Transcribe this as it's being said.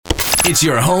It's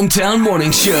your hometown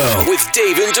morning show with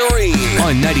Dave and Doreen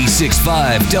on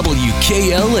 96.5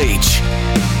 WKLH.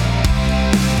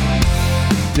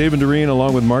 Dave and Doreen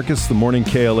along with Marcus, the morning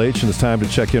KLH, and it's time to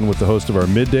check in with the host of our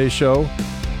midday show,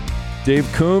 Dave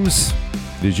Coombs.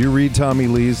 Did you read Tommy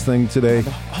Lee's thing today?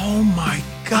 Oh my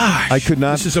gosh. I could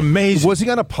not. This is amazing. Was he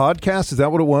on a podcast? Is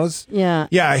that what it was? Yeah.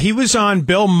 Yeah, he was on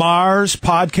Bill Maher's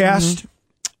podcast,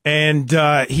 and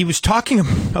he was talking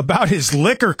about his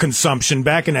liquor consumption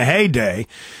back in the heyday.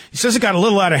 He says it got a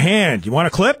little out of hand. You want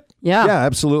a clip? Yeah. Yeah,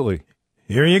 absolutely.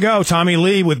 Here you go, Tommy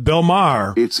Lee with Bill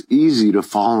Maher. It's easy to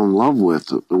fall in love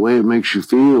with the way it makes you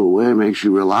feel, the way it makes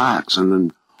you relax, and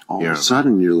then all of a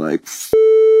sudden you're like,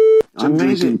 I'm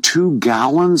drinking 2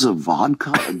 gallons of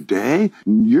vodka a day?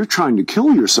 You're trying to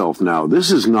kill yourself now. This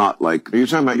is not like... Are you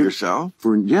talking about yourself?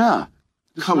 Yeah.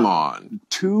 Come on.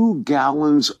 2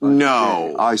 gallons a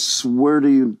day. I swear to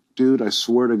you, dude, I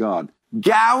swear to God.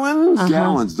 Gallons?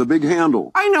 Gallons, the big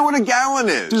handle. I know what a gallon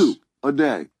is. 2 a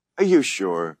day. Are you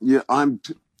sure? Yeah,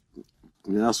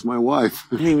 that's my wife.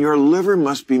 I mean, your liver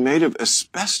must be made of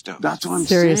asbestos. That's what I'm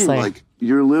Seriously. saying. Like,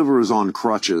 your liver is on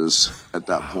crutches at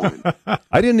that point.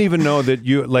 I didn't even know that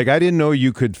I didn't know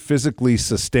you could physically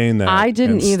sustain that I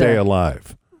didn't and either. stay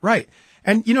alive. Right.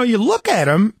 And, you look at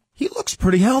him, he looks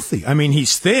pretty healthy. I mean,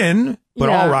 he's thin, but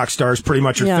Yeah. all rock stars pretty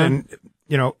much are thin,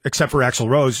 except for Axl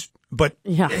Rose. But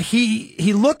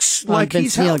he looks like Vince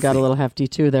he's Neil healthy. got a little hefty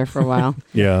too there for a while.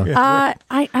 Yeah.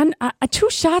 I 2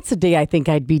 shots a day, I think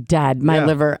I'd be dead. My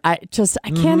liver, I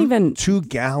can't even 2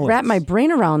 gallons. wrap my brain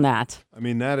around that. I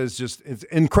mean, that is it's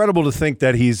incredible to think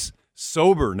that he's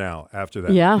sober now after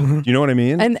that. Yeah. Do you know what I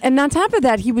mean? And on top of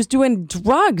that, he was doing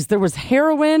drugs. There was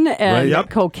heroin and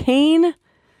cocaine.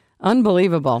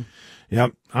 Unbelievable.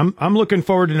 Yep. I'm looking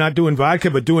forward to not doing vodka,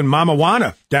 but doing Mama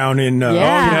Juana down in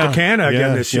Canada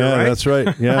again this year, right? That's right.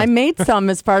 Yeah. I made some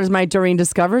as far as my Doreen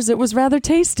discovers. It was rather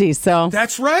tasty. So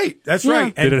That's right. That's Yeah.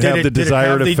 right. Did it have the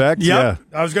desired effect? Yep.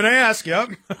 I was going to ask.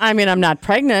 Yep. I mean, I'm not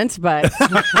pregnant, but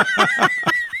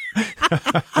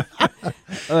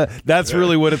That's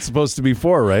really what it's supposed to be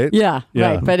for, right? yeah,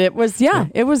 right. But it was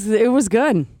it was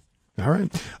good. All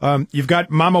right. You've got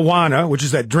Mama Juana, which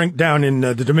is that drink down in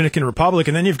the Dominican Republic,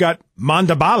 and then you've got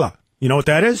Mandabala. You know what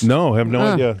that is? No, I have no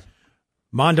idea.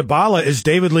 Mandabala is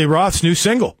David Lee Roth's new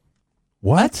single.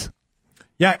 What?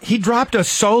 Yeah, he dropped a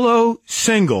solo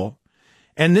single,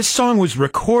 and this song was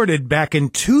recorded back in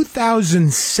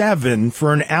 2007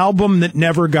 for an album that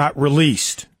never got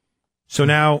released. So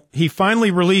now he finally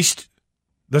released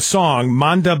the song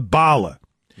Mandabala.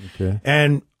 Okay.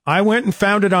 And I went and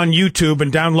found it on YouTube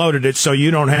and downloaded it so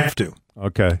you don't have to.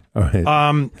 Okay. All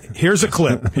right. Here's a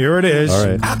clip. Here it is. All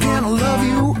right. I can't love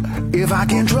you if I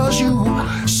can't trust you.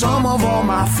 Some of all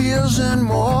my fears and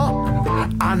more.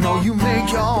 I know you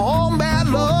make your own bad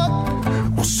luck.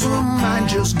 Well, some mine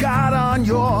just got on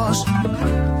yours.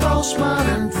 Post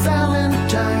Modern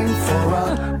Valentine for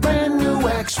a brand new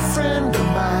ex-friend of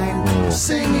mine.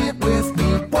 Sing it with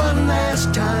me one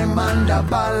last time,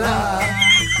 Mandabala.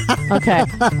 Okay.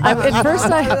 At first,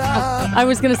 I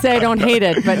was going to say I don't hate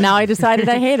it, but now I decided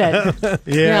I hate it.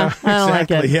 Yeah, I don't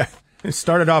like it. Yeah, it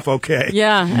started off okay.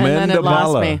 Yeah, and then it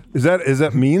lost me. Is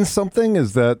that mean something?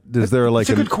 Is there like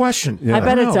It's a good question. Yeah. I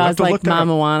bet it I'll have does, to like look that up.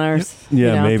 Mama Wanner's.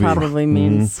 Yeah, maybe. Probably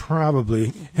means. Probably.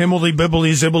 Himmely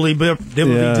bibbly zibbly bip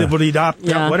dibbly dibbly dop,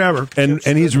 Yeah. whatever. And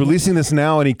he's releasing this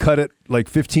now, and he cut it like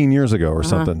 15 years ago or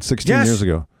something, 16 Yes. years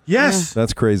ago. Yes.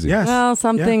 That's crazy. Yes. Well,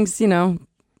 some things,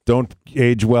 Don't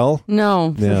age well.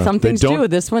 no. Yeah, Some they things don't- do.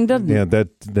 This one doesn't. Yeah,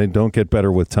 that they don't get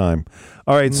better with time.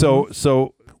 All right,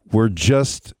 so we're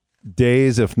just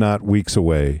days, if not weeks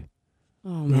away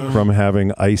from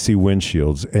having icy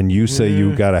windshields, and you say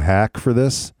you got a hack for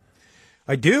this?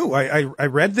 I do. I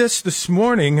read this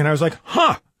morning, and I was like,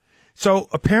 huh. So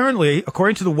apparently,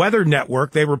 according to the Weather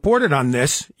Network, they reported on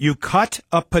this. You cut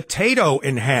a potato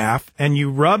in half, and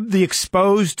you rub the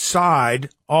exposed side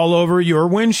all over your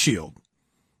windshield.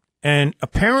 And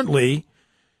apparently,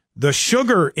 the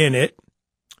sugar in it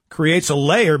creates a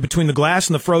layer between the glass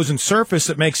and the frozen surface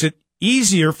that makes it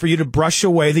easier for you to brush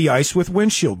away the ice with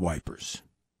windshield wipers.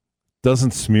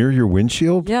 Doesn't smear your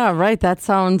windshield? Yeah, right. That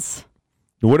sounds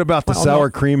What about the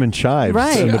sour cream and chives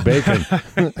and the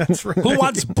bacon? That's right. Who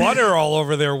wants butter all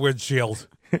over their windshield?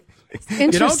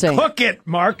 interesting. You don't cook it,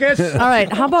 Marcus. All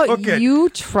right. How about Cook it. you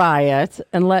try it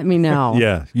and let me know?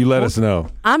 Yeah, you let us know.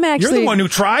 I'm actually. You're the one who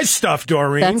tries stuff,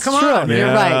 Doreen. That's Come true. on. You're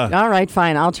Yeah. right. All right,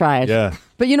 fine. I'll try it. Yeah.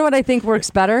 But you know what I think works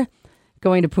better?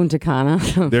 Going to Punta Cana.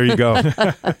 There you go.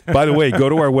 By the way, go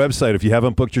to our website if you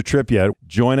haven't booked your trip yet.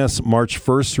 Join us March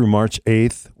 1st through March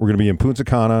 8th. We're going to be in Punta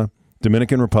Cana,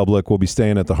 Dominican Republic. We'll be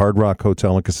staying at the Hard Rock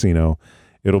Hotel and Casino.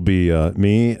 It'll be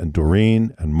me and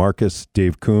Doreen and Marcus,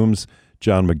 Dave Coombs,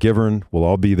 John McGivern. We'll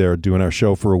all be there doing our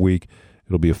show for a week.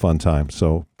 It'll be a fun time.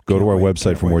 So go to our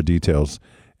website for more details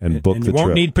and book the trip. You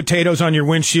won't need potatoes on your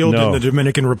windshield in the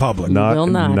Dominican Republic.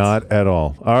 Not at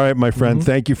all. All right, my friend.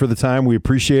 Thank you for the time. We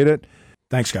appreciate it.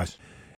 Thanks, guys.